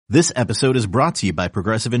This episode is brought to you by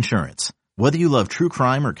Progressive Insurance. Whether you love true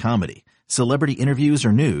crime or comedy, celebrity interviews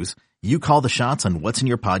or news, you call the shots on what's in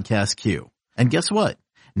your podcast queue. And guess what?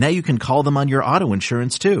 Now you can call them on your auto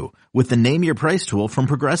insurance too with the Name Your Price tool from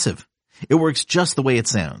Progressive. It works just the way it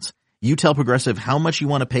sounds. You tell Progressive how much you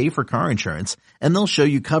want to pay for car insurance, and they'll show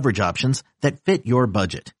you coverage options that fit your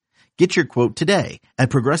budget. Get your quote today at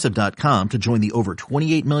Progressive.com to join the over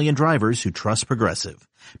 28 million drivers who trust Progressive.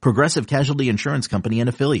 Progressive Casualty Insurance Company and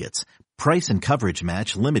Affiliates. Price and coverage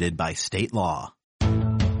match limited by state law.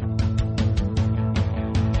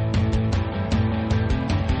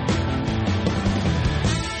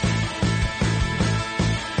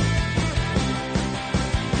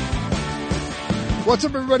 What's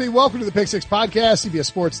up, everybody? Welcome to the Pick Six Podcast, CBS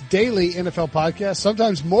Sports Daily NFL Podcast,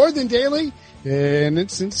 sometimes more than daily.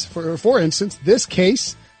 For instance, this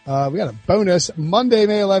case, we got a bonus Monday,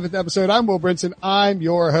 May 11th episode. I'm Will Brinson. I'm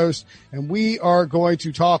your host, and we are going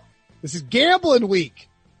to talk. This is gambling week.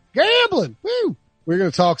 Gambling. Woo! We're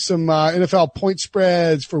going to talk some NFL point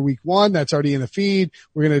spreads for week one. That's already in the feed.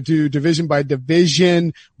 We're going to do division by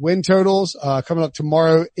division win totals coming up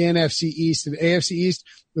tomorrow, NFC East and AFC East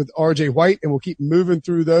with RJ White, and we'll keep moving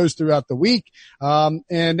through those throughout the week.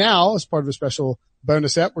 And now, as part of a special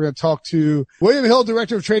bonus app, we're going to talk to William Hill,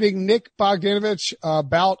 Director of Trading, Nick Bogdanovich,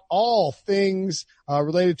 about all things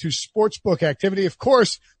related to sportsbook activity. Of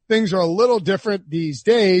course, things are a little different these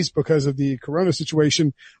days because of the corona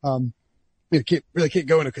situation. You can't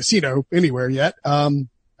go in a casino anywhere yet. And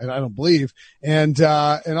I don't believe. And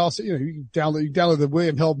also, you can download the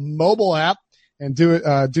William Hill mobile app and do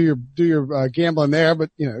your gambling there.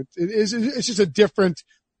 But, it's just a different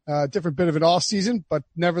bit of an off season, but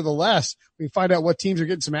nevertheless, we find out what teams are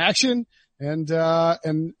getting some action and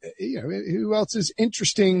who else is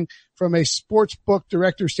interesting from a sports book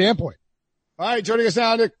director standpoint. All right, joining us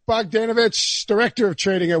now, Nick Bogdanovich, Director of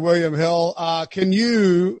Trading at William Hill. Can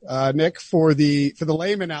you, Nick, for the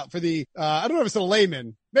layman I don't know if it's a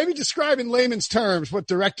layman, maybe describe in layman's terms what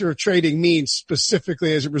Director of Trading means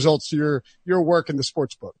specifically as it results to your work in the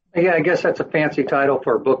sports book? Yeah, I guess that's a fancy title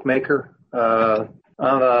for a bookmaker. I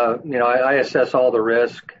assess all the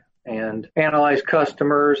risk and analyze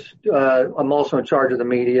customers. I'm also in charge of the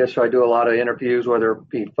media, so I do a lot of interviews, whether it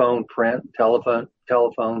be phone, print, telephone.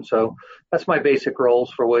 So that's my basic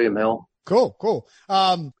roles for William Hill. Cool.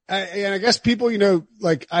 And I guess people,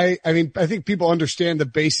 I think people understand the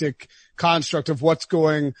basic construct of what's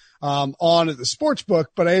going on at the sports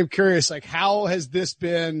book, but I am curious, how has this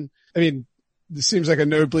been? This seems like a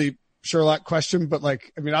notably Sherlock question, but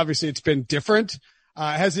obviously it's been different.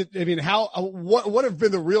 What have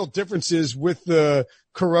been the real differences with the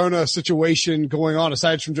corona situation going on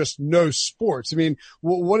aside from just no sports?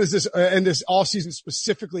 What is this and this all season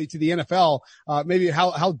specifically to the NFL? Maybe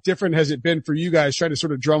how different has it been for you guys trying to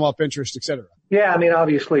sort of drum up interest, et cetera? Yeah.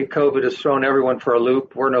 Obviously COVID has thrown everyone for a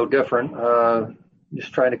loop. We're no different.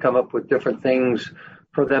 Just trying to come up with different things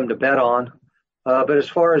for them to bet on. But as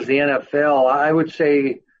far as the NFL, I would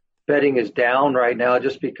say betting is down right now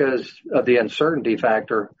just because of the uncertainty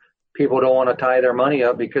factor. People don't want to tie their money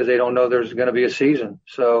up because they don't know there's going to be a season.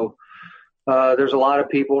 So there's a lot of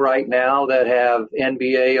people right now that have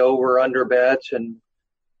NBA over-under bets and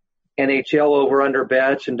NHL over-under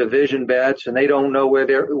bets and division bets, and they don't know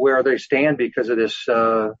where they stand because of this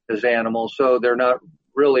animal. So they're not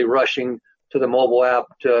really rushing to the mobile app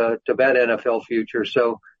to bet NFL futures.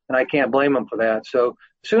 And I can't blame them for that. So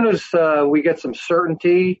as soon as we get some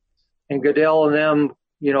certainty and Goodell and them,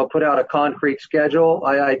 put out a concrete schedule,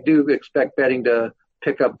 I do expect betting to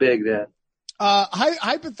pick up big then.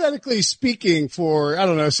 Hypothetically speaking, for,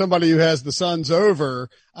 somebody who has the Suns over,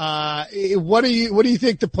 what do you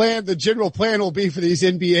think the general plan will be for these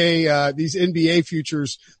NBA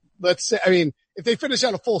futures? Let's say, if they finish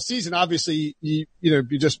out a full season, obviously you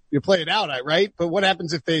play it out, right? But what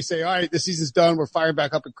happens if they say, all right, the season's done, we're firing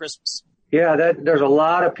back up at Christmas? Yeah, there's a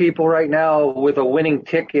lot of people right now with a winning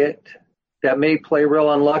ticket that may play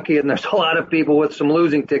real unlucky, and there's a lot of people with some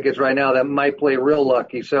losing tickets right now that might play real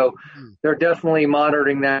lucky. So they're definitely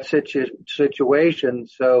monitoring that situation.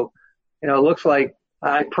 So, it looks like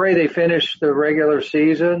I pray they finish the regular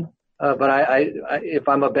season, but if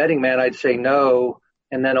I'm a betting man, I'd say no.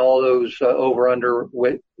 And then all those over-under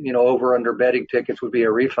betting tickets would be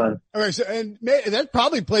a refund. All right. So, and that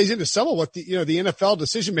probably plays into some of what the NFL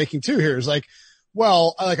decision making too here is I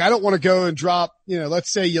don't want to go and drop,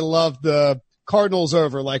 let's say you love the Cardinals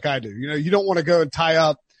over like I do. You don't want to go and tie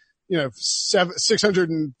up,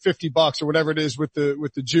 $650 or whatever it is with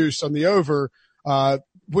the juice on the over.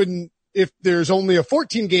 If there's only a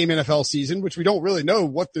 14 game NFL season, which we don't really know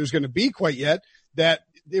what there's going to be quite yet, that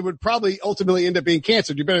it would probably ultimately end up being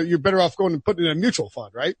canceled. You're better off going and putting it in a mutual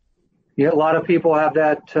fund, right? Yeah, a lot of people have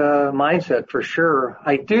that mindset for sure.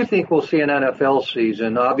 I do think we'll see an NFL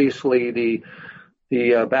season. Obviously,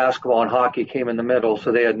 the basketball and hockey came in the middle,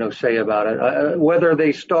 so they had no say about it. Whether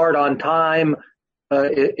they start on time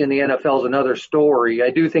in the NFL is another story.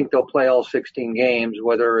 I do think they'll play all 16 games,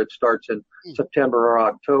 whether it starts in September or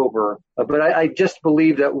October. But I just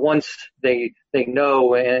believe that once they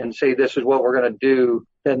know and say this is what we're going to do,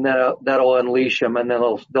 then that'll unleash them, and then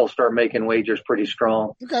they'll start making wagers pretty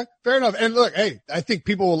strong. Okay, fair enough. And look, hey, I think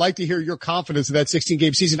people will like to hear your confidence in that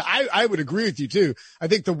 16-game season. I would agree with you too. I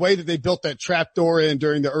think the way that they built that trap door in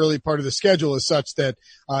during the early part of the schedule is such that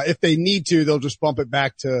if they need to, they'll just bump it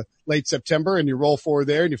back to late September, and you roll forward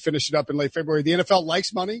there, and you finish it up in late February. The NFL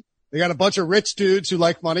likes money. They got a bunch of rich dudes who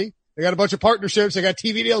like money. They got a bunch of partnerships. They got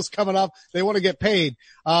TV deals coming up. They want to get paid.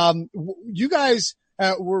 You guys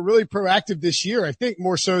were really proactive this year, I think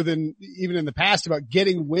more so than even in the past, about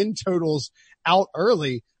getting win totals out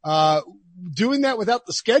early. Doing that without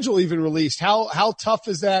the schedule even released, how tough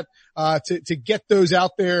is that to get those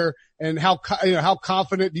out there, and how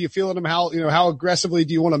confident do you feel in them? How aggressively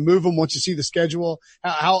do you want to move them once you see the schedule?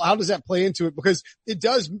 How does that play into it? Because it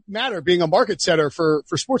does matter being a market setter for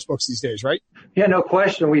sports books these days, right? Yeah, no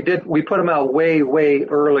question. We put them out way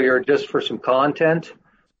earlier just for some content.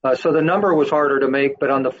 So the number was harder to make, but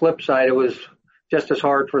on the flip side, it was just as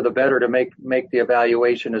hard for the bettor to make the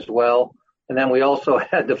evaluation as well. And then we also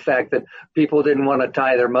had the fact that people didn't want to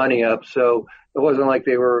tie their money up. So it wasn't like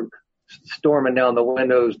they were storming down the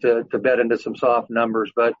windows to bet into some soft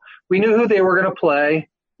numbers, but we knew who they were going to play.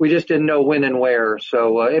 We just didn't know when and where.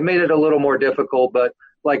 So it made it a little more difficult, but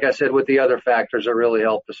like I said, with the other factors, it really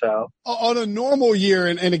helped us out. On a normal year,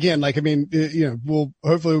 and again, we'll be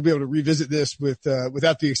able to revisit this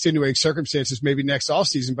without the extenuating circumstances maybe next off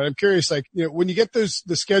season. But I'm curious, when you get the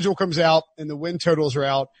schedule comes out and the win totals are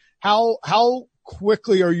out, how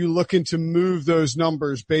quickly are you looking to move those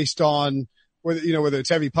numbers based on whether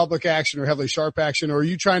it's heavy public action or heavily sharp action, or are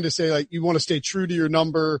you trying to say you want to stay true to your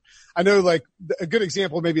number? I know a good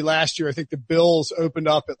example maybe last year, I think the Bills opened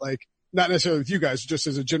up at not necessarily with you guys, just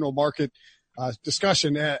as a general market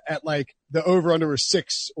discussion at the over under was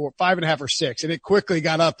 6 or 5.5 or 6. And it quickly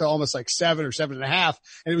got up to almost 7 or 7.5.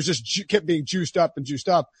 And it was just kept being juiced up and juiced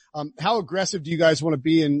up. How aggressive do you guys want to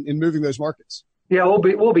be in moving those markets? Yeah,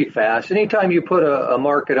 we'll be fast. Anytime you put a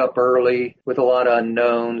market up early with a lot of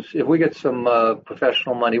unknowns, if we get some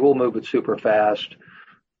professional money, we'll move it super fast.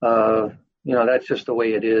 That's just the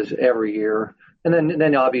way it is every year. And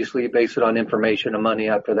then obviously you base it on information and money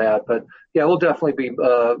after that. But yeah, we'll definitely be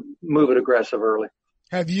moving aggressive early.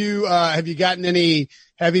 Have you gotten any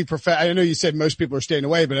heavy I know you said most people are staying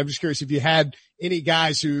away, but I'm just curious if you had any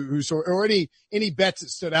guys or any bets that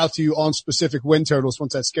stood out to you on specific win totals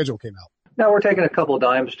once that schedule came out? No, we're taking a couple of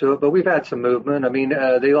dimes to it, but we've had some movement. I mean,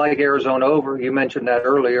 they like Arizona over. You mentioned that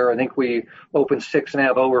earlier. I think we opened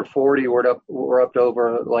 6.5 over 40. We're up to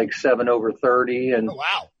over 7 over 30. And oh,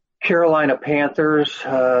 wow. Carolina Panthers,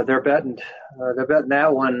 they're betting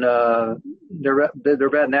that one. They're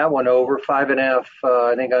betting that one over 5.5.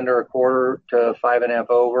 I think under a quarter to 5.5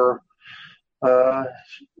 over.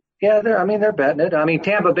 Yeah, they're betting it. I mean,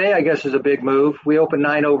 Tampa Bay, I guess, is a big move. We opened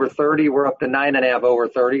 9 over 30. We're up to 9.5 over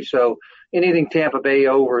 30. So anything Tampa Bay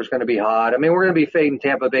over is going to be hot. I mean, we're going to be fading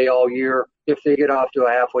Tampa Bay all year if they get off to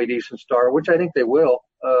a halfway decent start, which I think they will.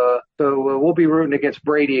 So we'll be rooting against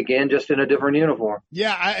Brady again, just in a different uniform.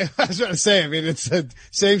 Yeah, I was going to say, I mean, it's the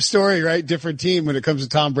same story, right? Different team when it comes to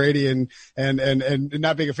Tom Brady and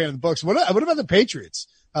not being a fan of the books. What about the Patriots?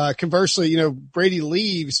 Conversely, Brady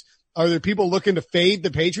leaves. Are there people looking to fade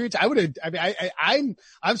the Patriots?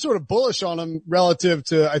 I'm sort of bullish on them relative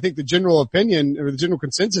to, I think, the general opinion or the general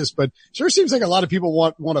consensus, but sure seems like a lot of people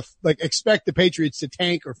want to expect the Patriots to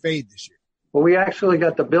tank or fade this year. Well, we actually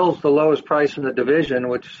got the Bills the lowest price in the division,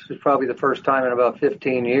 which is probably the first time in about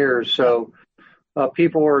 15 years. So,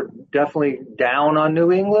 people are definitely down on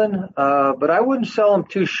New England. But I wouldn't sell them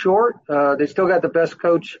too short. They still got the best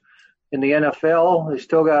coach in the NFL. They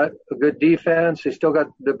still got a good defense. They still got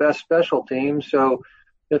the best special teams. So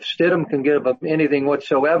if Stidham can give them anything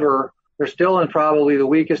whatsoever, they're still in probably the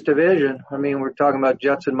weakest division. I mean, we're talking about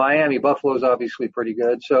Jets and Miami. Buffalo's obviously pretty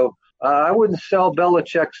good. So I wouldn't sell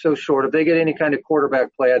Belichick so short. If they get any kind of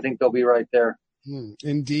quarterback play, I think they'll be right there.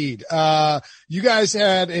 Indeed. You guys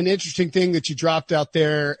had an interesting thing that you dropped out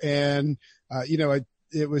there, and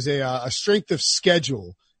it was a strength of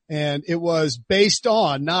schedule. And it was based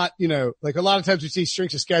on not, like a lot of times we see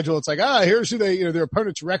strengths of schedule. It's like, here's who their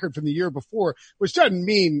opponent's record from the year before, which doesn't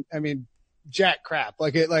mean, jack crap.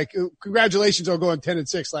 Congratulations on going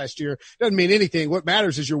 10-6 last year. Doesn't mean anything. What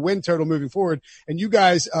matters is your win total moving forward. And you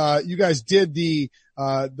guys did the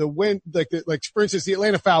win, for instance, the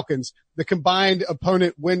Atlanta Falcons, the combined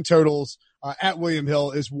opponent win totals at William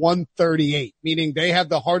Hill is 138, meaning they have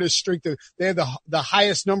the hardest streak. They have the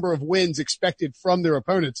highest number of wins expected from their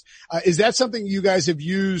opponents. Is that something you guys have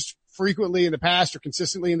used frequently in the past or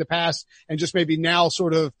consistently in the past, and just maybe now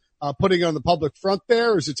sort of putting it on the public front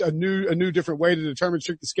there? Or is it a new different way to determine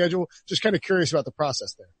strength of schedule? Just kind of curious about the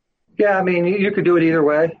process there. Yeah, I mean, you could do it either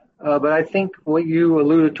way. But I think what you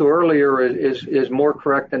alluded to earlier is more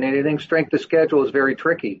correct than anything. Strength of schedule is very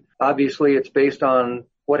tricky. Obviously, it's based on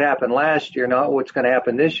what happened last year, not what's going to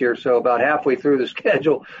happen this year. So about halfway through the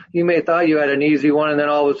schedule, you may have thought you had an easy one, and then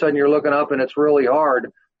all of a sudden you're looking up and it's really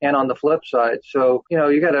hard. And on the flip side. So,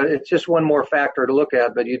 it's just one more factor to look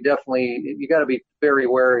at, but you got to be very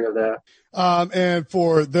wary of that. And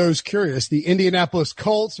for those curious, the Indianapolis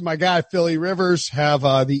Colts, my guy, Philly Rivers, have,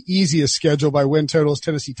 the easiest schedule by win totals.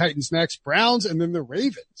 Tennessee Titans next, Browns, and then the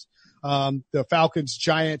Ravens. The Falcons,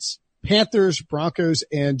 Giants, Panthers, Broncos,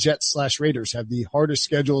 and Jets/Raiders have the hardest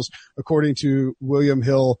schedules according to William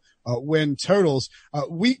Hill win totals.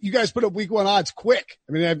 You guys put up week one odds quick.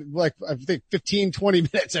 I mean, I think 15, 20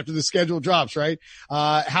 minutes after the schedule drops, right?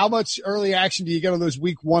 How much early action do you get on those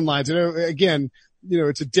week one lines? I know, again,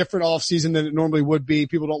 it's a different off season than it normally would be.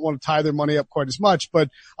 People don't want to tie their money up quite as much, but,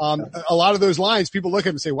 a lot of those lines, people look at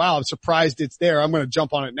them and say, wow, I'm surprised it's there. I'm going to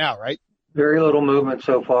jump on it now, right? Very little movement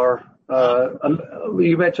so far.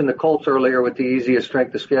 You mentioned the Colts earlier with the easiest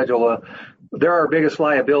strength of schedule. They're our biggest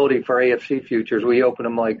liability for AFC futures. We open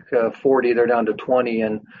them 40, they're down to 20.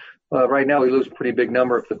 And right now we lose a pretty big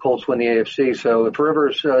number if the Colts win the AFC. So if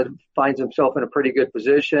Rivers finds himself in a pretty good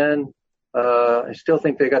position, I still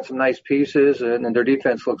think they got some nice pieces, and their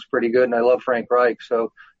defense looks pretty good. And I love Frank Reich.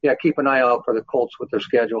 So, yeah, keep an eye out for the Colts with their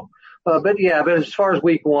schedule. But as far as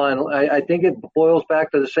week one, I think it boils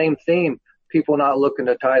back to the same theme. People not looking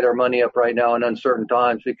to tie their money up right now in uncertain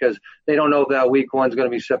times because they don't know if that week one's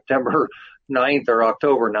going to be September 9th or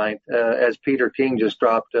October 9th, as Peter King just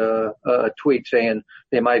dropped a tweet saying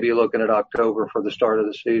they might be looking at October for the start of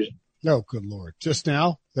the season. No, good Lord. Just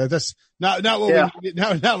now? That's not what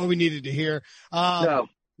not what we needed to hear. No.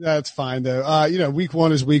 That's fine though. Week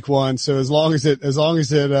one is week one. So as long as it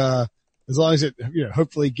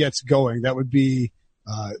hopefully gets going, that would be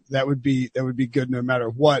good no matter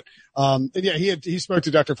what. And yeah, he spoke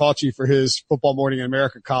to Dr. Fauci for his Football Morning in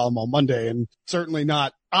America column on Monday, and certainly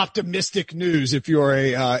not optimistic news if you're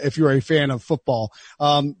a fan of football.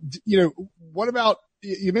 What about,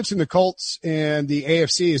 you mentioned the Colts and the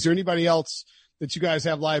AFC. Is there anybody else that you guys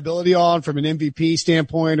have liability on from an MVP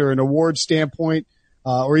standpoint or an award standpoint,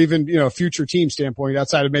 or even, a future team standpoint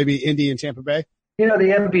outside of maybe Indy and Tampa Bay? The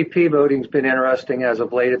MVP voting's been interesting as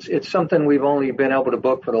of late. It's something we've only been able to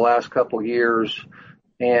book for the last couple of years.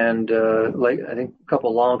 And, I think a couple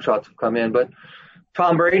of long shots have come in, but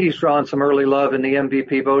Tom Brady's drawn some early love in the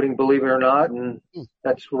MVP voting, believe it or not. And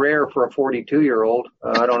that's rare for a 42-year-old.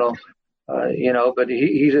 I don't know, but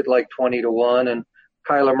he's at 20-1, and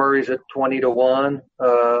Kyler Murray's at 20-1.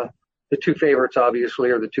 The two favorites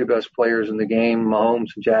obviously are the two best players in the game,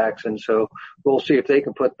 Mahomes and Jackson. So we'll see if they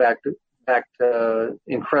can put back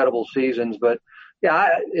incredible seasons. But yeah,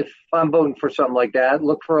 if I'm voting for something like that,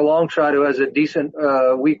 look for a long shot who has a decent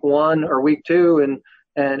week one or week two,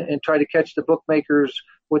 and try to catch the bookmakers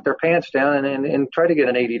with their pants down and try to get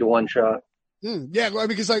an 80-1 shot. Yeah,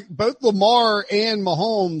 because both Lamar and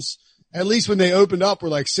Mahomes, at least when they opened up,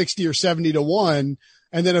 were 60 or 70-1.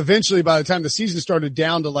 And then eventually by the time the season started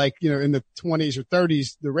down to in the 20s or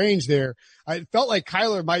 30s, the range there, I felt like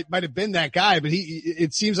Kyler might have been that guy, but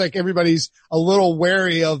it seems like everybody's a little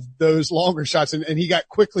wary of those longer shots, and he got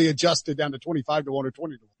quickly adjusted down to 25-1 or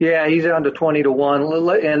 20-1. Yeah, he's down to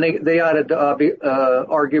 20-1, and they added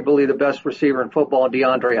arguably the best receiver in football,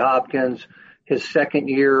 DeAndre Hopkins. His second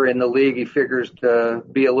year in the league, he figures to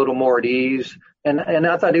be a little more at ease. And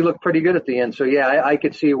I thought he looked pretty good at the end. So yeah, I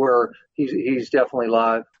could see where he's definitely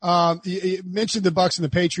live. You mentioned the Bucs and the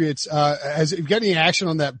Patriots. Has you got any action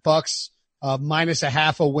on that Bucs, minus a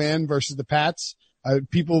half a win versus the Pats? I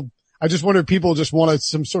just wonder if people just wanted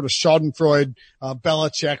some sort of Schadenfreude,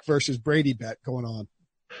 Belichick versus Brady bet going on.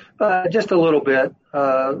 Just a little bit.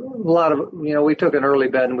 A lot of, we took an early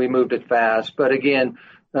bet and we moved it fast. But again,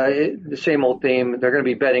 the same old theme. They're going to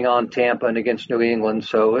be betting on Tampa and against New England,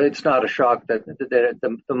 so it's not a shock that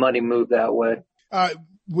the money moved that way.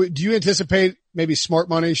 do you anticipate maybe sharp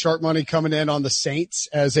money coming in on the Saints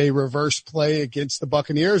as a reverse play against the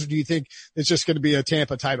Buccaneers? Or do you think it's just going to be a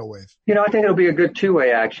Tampa tidal wave? I think it'll be a good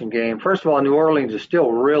two-way action game. First of all, New Orleans is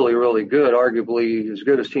still really, really good, arguably as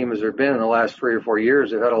good a team as they've been in the last 3 or 4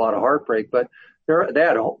 years. They've had a lot of heartbreak, but they're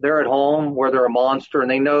at home where they're a monster,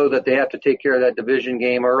 and they know that they have to take care of that division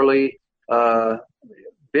game early.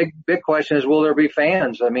 Big question is, will there be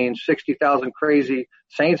fans? I mean, 60,000 crazy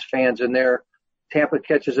Saints fans in there. Tampa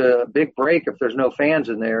catches a big break if there's no fans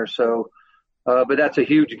in there. So, but that's a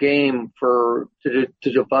huge game to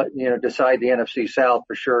decide the NFC South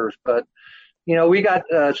for sure. But, we got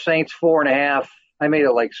Saints 4.5. I made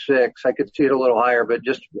it like 6. I could see it a little higher, but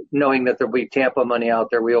just knowing that there'll be Tampa money out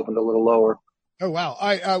there, we opened a little lower. Oh, wow.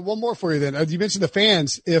 One more for you then. You mentioned the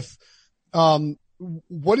fans. If it's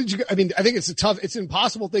an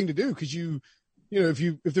impossible thing to do because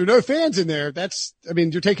if there are no fans in there,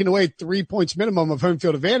 you're taking away 3 points minimum of home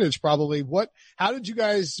field advantage probably. How did you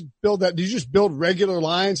guys build that? Did you just build regular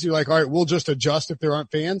lines? You're like, all right, we'll just adjust if there aren't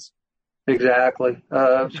fans? Exactly.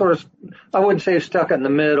 Sort of, I wouldn't say stuck in the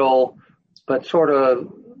middle, but sort of a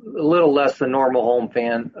little less than normal home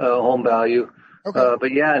value. Okay.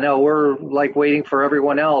 But yeah, no, we're like waiting for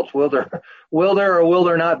everyone else. Will there or will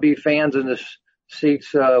there not be fans in the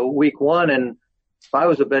seats, week 1? And if I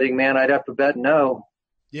was a betting man, I'd have to bet no.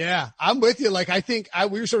 Yeah, I'm with you. Like, I think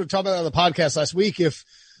we were sort of talking about it on the podcast last week. If,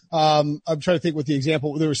 I'm trying to think with the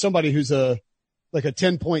example, there was somebody who's a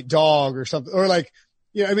 10-point dog or something, or like,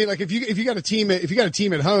 if you got a team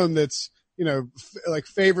at home that's, like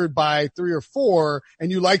favored by 3 or 4 and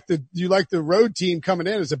you like the road team coming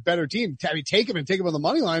in as a better team, take them on the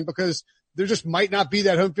money line because there just might not be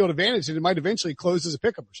that home field advantage and it might eventually close as a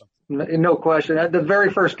pickup or something. No question. The very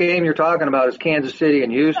first game you're talking about is Kansas City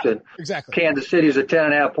and Houston. Yeah, exactly. Kansas City is a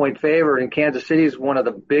 10.5 point favorite, and Kansas City is one of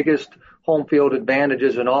the biggest home field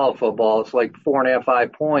advantages in all of football. It's like 4.5,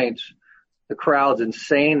 5 points. The crowd's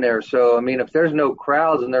insane there. So, if there's no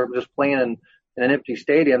crowds and they're just playing in an empty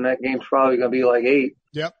stadium, that game's probably going to be like 8.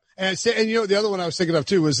 Yep. And the other one I was thinking of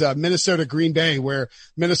too was Minnesota Green Bay, where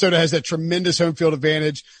Minnesota has that tremendous home field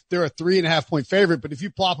advantage. They're a 3.5 point favorite, but if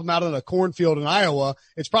you plop them out on a cornfield in Iowa,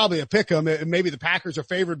 it's probably a pick 'em. And maybe the Packers are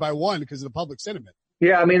favored by 1 because of the public sentiment.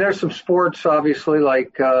 Yeah, there's some sports obviously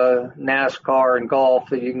like NASCAR and golf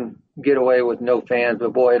that you can get away with no fans,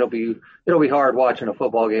 but boy, it'll be hard watching a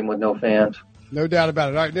football game with no fans. No doubt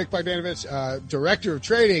about it. All right, Nick Bogdanovich, Director of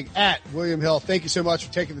Trading at William Hill. Thank you so much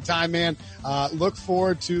for taking the time, man. Look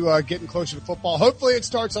forward to getting closer to football. Hopefully it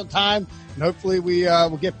starts on time, and hopefully we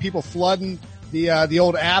will get people flooding the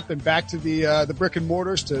old app and back to the brick and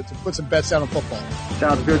mortars to put some bets down on football.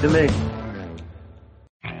 Sounds good to me.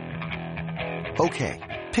 Okay,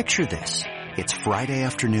 picture this. It's Friday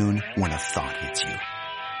afternoon when a thought hits you.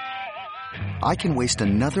 I can waste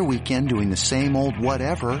another weekend doing the same old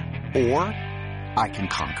whatever, or I can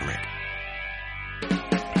conquer it.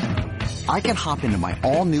 I can hop into my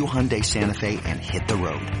all-new Hyundai Santa Fe and hit the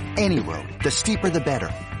road. Any road. The steeper, the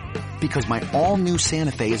better. Because my all-new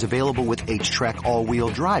Santa Fe is available with H-Track all-wheel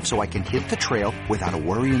drive, so I can hit the trail without a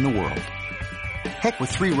worry in the world. Heck, with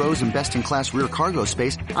 3 rows and best-in-class rear cargo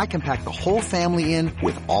space, I can pack the whole family in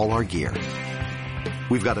with all our gear.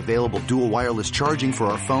 We've got available dual wireless charging for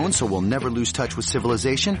our phones, so we'll never lose touch with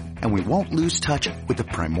civilization, and we won't lose touch with the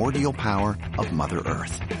primordial power of Mother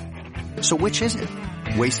Earth. So which is it?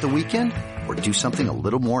 Waste the weekend or do something a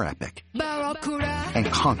little more epic? And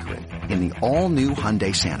conquer it in the all-new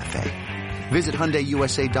Hyundai Santa Fe. Visit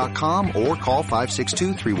HyundaiUSA.com or call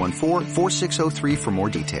 562-314-4603 for more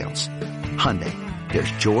details. Hyundai,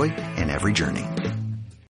 there's joy in every journey.